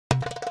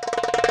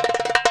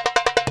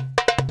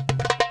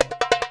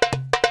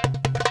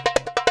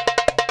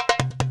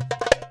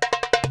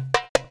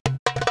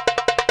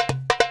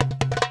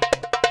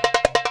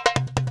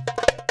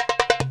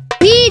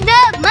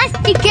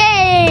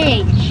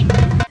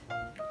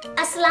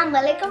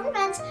Assalamualaikum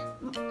friends.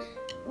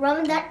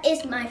 Ramadan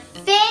is my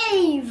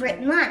favorite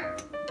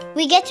month.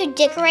 We get to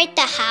decorate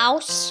the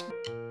house,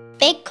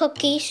 bake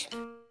cookies,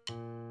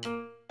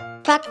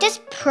 practice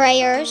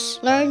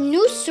prayers, learn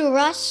new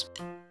surahs,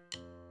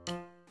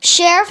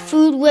 share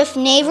food with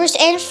neighbors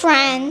and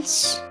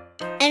friends,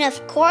 and of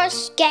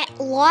course, get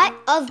a lot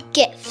of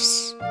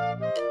gifts.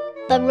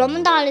 But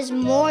Ramadan is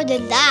more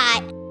than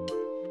that.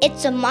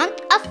 It's a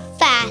month of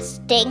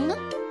fasting,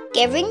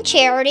 giving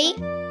charity,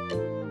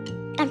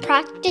 and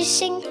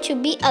practicing to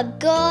be a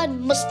good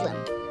Muslim.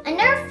 I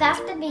never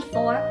fasted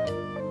before,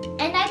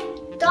 and I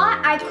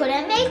thought I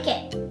couldn't make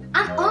it.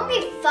 I'm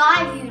only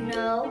 5, you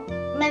know.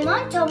 My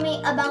mom told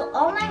me about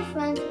all my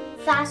friends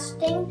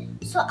fasting,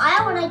 so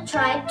I want to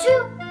try it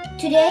too.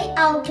 Today,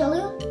 I'll tell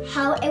you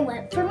how it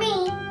went for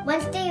me.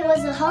 Wednesday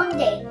was a home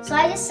day, so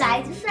I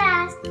decided to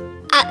fast.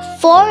 At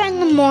 4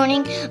 in the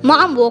morning,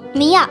 Mom woke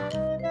me up.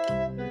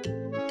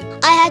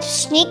 I had to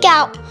sneak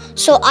out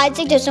so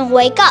Isaac doesn't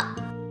wake up.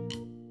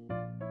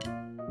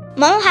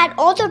 Mom had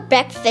all the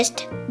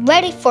breakfast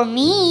ready for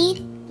me.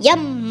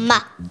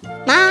 Yumma!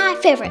 My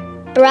favorite,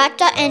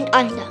 burrata and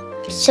anda.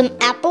 Some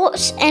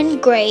apples and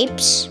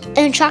grapes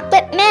and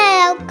chocolate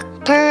milk.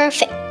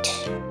 Perfect.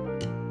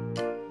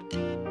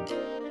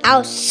 I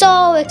was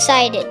so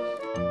excited.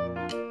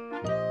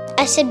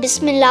 I said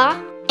Bismillah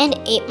and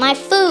ate my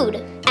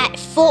food. At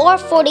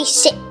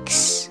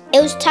 4:46, it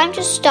was time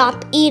to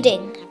stop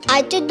eating.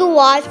 I did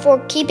dua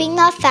for keeping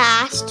the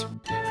fast.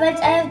 Friends,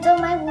 I have done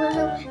my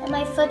wudu and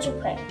my fajr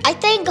prayer. I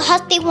think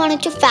Hasti wanted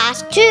to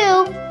fast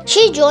too.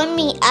 She joined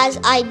me as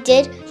I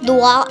did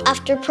dua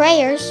after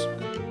prayers.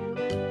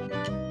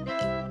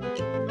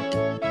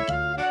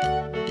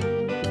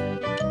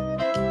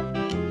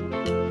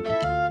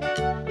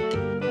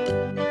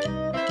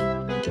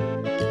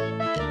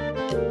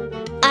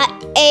 At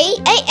 8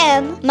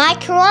 a.m., my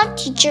Quran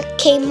teacher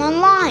came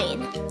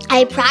online.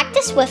 I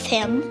practiced with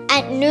him.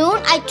 At noon,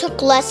 I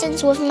took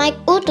lessons with my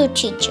Urdu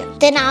teacher.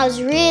 Then I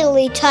was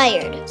really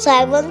tired, so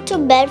I went to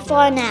bed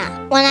for a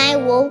nap. When I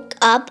woke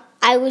up,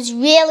 I was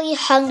really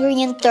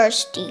hungry and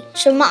thirsty,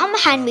 so Mom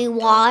had me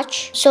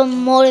watch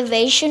some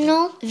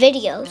motivational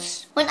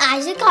videos. When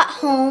Isaac got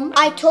home,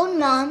 I told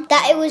Mom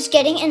that it was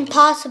getting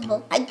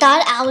impossible. I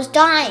thought I was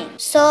dying.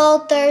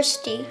 So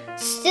thirsty.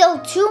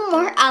 Still 2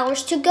 more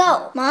hours to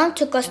go. Mom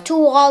took us to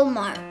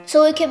Walmart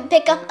so we can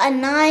pick up a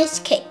nice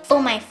cake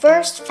for my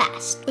first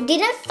fast. We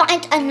didn't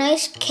find a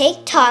nice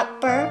cake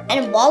topper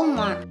in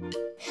Walmart,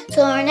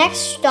 so our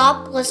next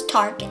stop was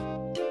Target.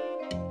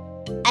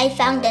 I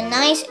found a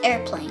nice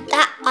airplane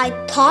that I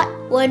thought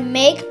would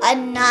make a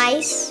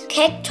nice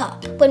cake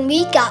top. When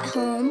we got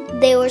home,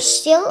 there was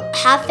still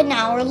half an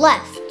hour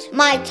left.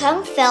 My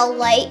tongue felt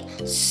like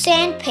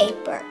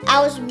sandpaper.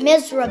 I was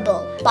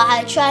miserable, but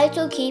I tried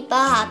to keep a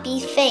happy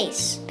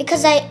face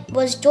because I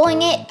was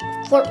doing it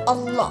for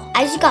Allah.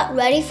 I just got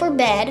ready for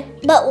bed,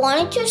 but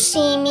wanted to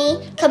see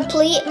me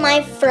complete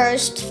my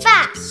first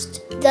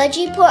fast.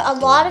 Daji put a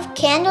lot of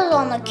candles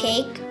on the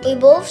cake. We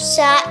both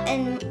sat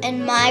and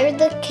admired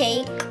the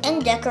cake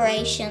and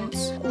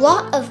decorations. A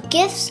lot of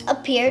gifts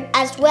appeared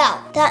as well.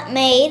 That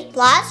made the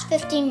last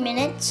 15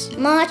 minutes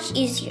much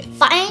easier.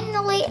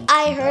 Finally,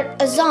 I heard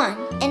azan,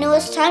 and it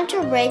was time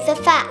to break the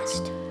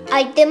fast.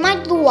 I did my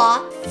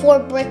dua for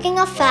breaking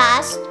a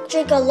fast,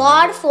 drank a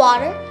lot of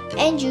water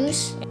and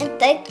juice, and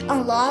thanked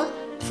Allah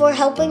for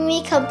helping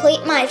me complete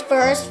my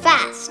first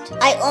fast.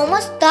 I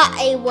almost thought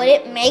I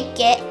wouldn't make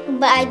it,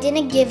 but I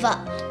didn't give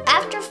up.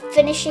 After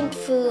finishing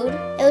food,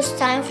 it was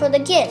time for the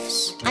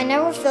gifts. I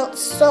never felt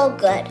so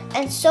good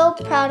and so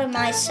proud of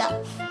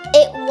myself.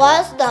 It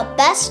was the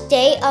best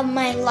day of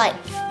my life.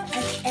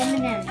 Like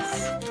M&M's.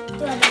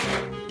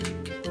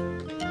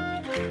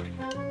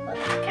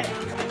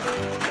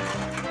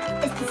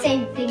 It's the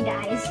same thing,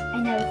 guys.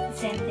 I know it's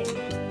the same thing.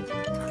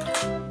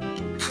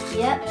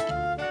 Yep.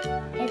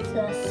 It's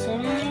the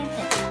same thing.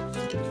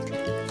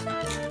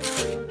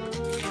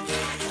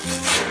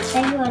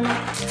 Thank you, Anna.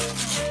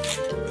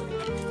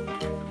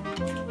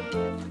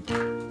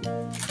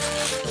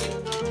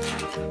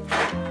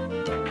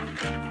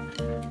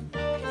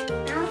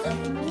 Now let's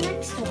open the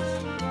next one.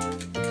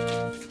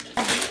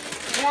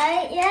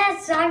 Right?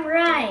 Yes, I'm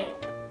right.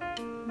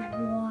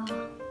 Wow.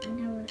 I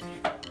know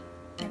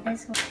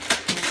this one.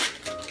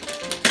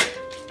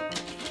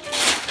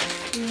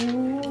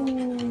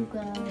 Ooh,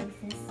 guys,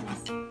 this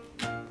is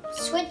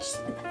switch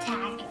the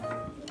tag.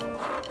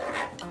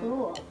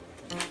 Cool.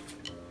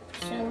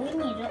 So we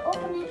need to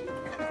open it.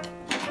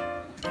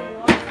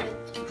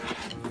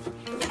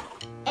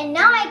 And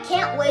now I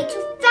can't wait to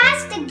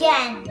fast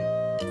again.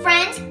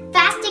 Friends,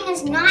 fasting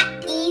is not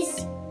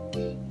easy.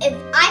 If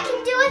I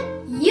can do it,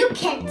 you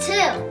can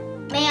too.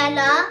 May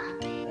Allah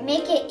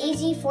make it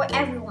easy for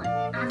everyone.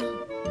 Amen.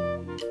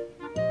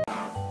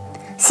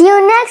 See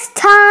you next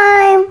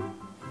time.